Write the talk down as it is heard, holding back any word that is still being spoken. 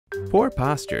Poor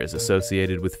posture is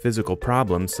associated with physical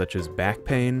problems such as back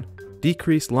pain,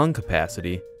 decreased lung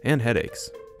capacity, and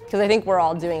headaches. Because I think we're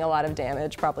all doing a lot of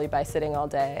damage probably by sitting all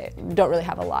day. We don't really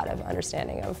have a lot of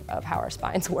understanding of how our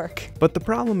spines work. But the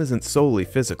problem isn't solely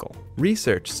physical.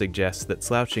 Research suggests that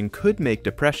slouching could make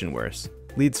depression worse,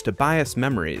 leads to biased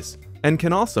memories, and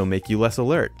can also make you less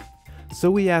alert.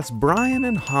 So we asked Brian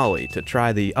and Holly to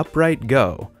try the Upright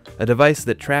Go, a device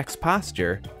that tracks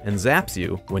posture and zaps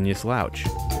you when you slouch.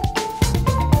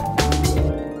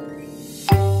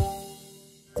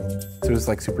 So it was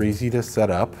like super easy to set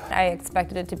up. I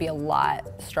expected it to be a lot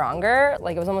stronger.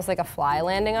 Like it was almost like a fly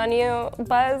landing on you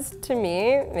buzz to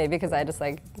me. Maybe because I just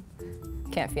like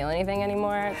can't feel anything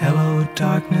anymore. Hello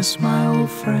darkness, my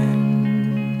old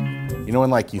friend. You know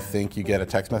when like you think you get a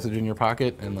text message in your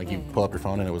pocket and like you pull up your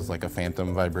phone and it was like a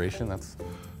phantom vibration? That's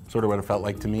sort of what it felt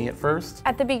like to me at first.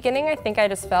 At the beginning, I think I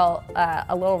just felt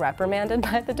a little reprimanded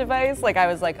by the device. Like I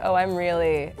was like, oh, I'm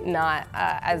really not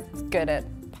as good at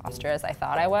posture as I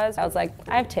thought I was. I was like,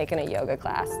 I've taken a yoga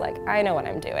class. Like I know what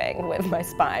I'm doing with my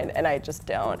spine and I just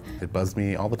don't. It buzzed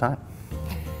me all the time.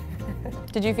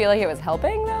 Did you feel like it was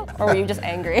helping though? Or were you just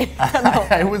angry?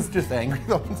 I was just angry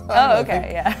the whole time. Oh, okay,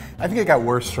 yeah. I think it got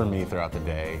worse for me throughout the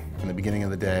day. In the beginning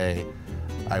of the day,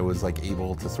 I was like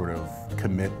able to sort of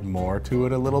commit more to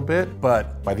it a little bit,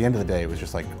 but by the end of the day, it was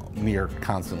just like near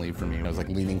constantly for me. I was like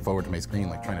leaning forward to my screen,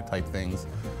 like trying to type things,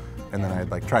 and then I'd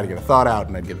like try to get a thought out,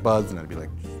 and I'd get buzzed, and I'd be like,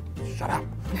 shut up.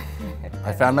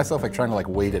 I found myself like trying to like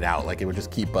wait it out, like it would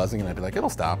just keep buzzing, and I'd be like, it'll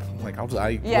stop. Like yeah,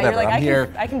 whatever, you're like, I'm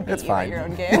here. I can beat it's you fine. at your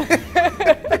own game.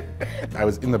 I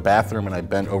was in the bathroom and I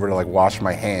bent over to like wash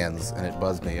my hands, and it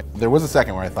buzzed me. There was a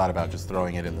second where I thought about just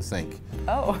throwing it in the sink.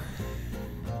 Oh.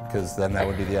 Because then that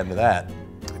would be the end of that.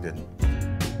 I didn't.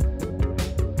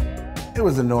 It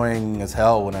was annoying as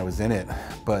hell when I was in it,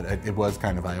 but it was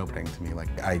kind of eye-opening to me. Like,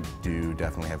 I do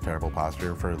definitely have terrible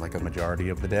posture for like a majority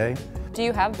of the day. Do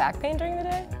you have back pain during the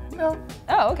day? No.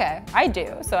 Oh, okay. I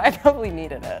do, so I probably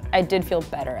needed it. I did feel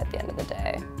better at the end of the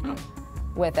day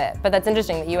with it, but that's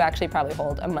interesting that you actually probably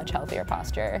hold a much healthier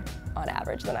posture on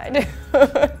average than I do.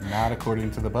 Not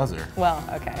according to the buzzer. Well,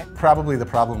 okay. Probably the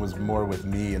problem was more with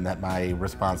me in that my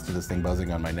response to this thing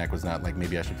buzzing on my neck was not like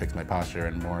maybe I should fix my posture,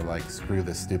 and more like screw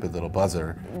this stupid little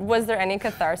buzzer. Was there any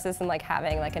catharsis in like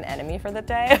having like an enemy for the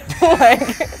day?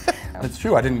 Like, it's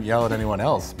true, I didn't yell at anyone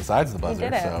else besides the buzzer, you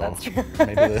didn't, so that's true.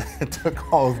 maybe it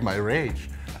took all of my rage.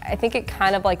 I think it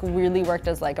kind of like really worked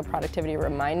as like a productivity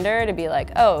reminder to be like,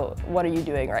 oh, what are you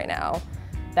doing right now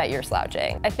that you're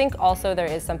slouching? I think also there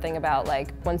is something about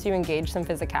like once you engage some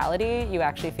physicality, you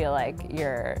actually feel like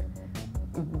your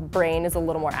brain is a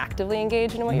little more actively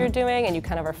engaged in what you're doing, and you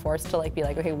kind of are forced to like be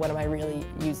like, okay, what am I really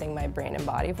using my brain and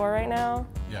body for right now?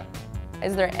 Yeah.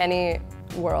 Is there any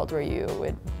world where you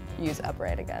would use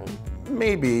upright again?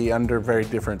 Maybe under very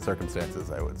different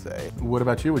circumstances, I would say. What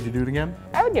about you? Would you do it again?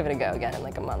 I would give it a go again in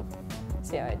like a month.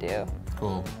 See how I do.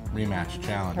 Cool. Rematch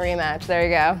challenge. Rematch, there you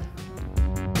go.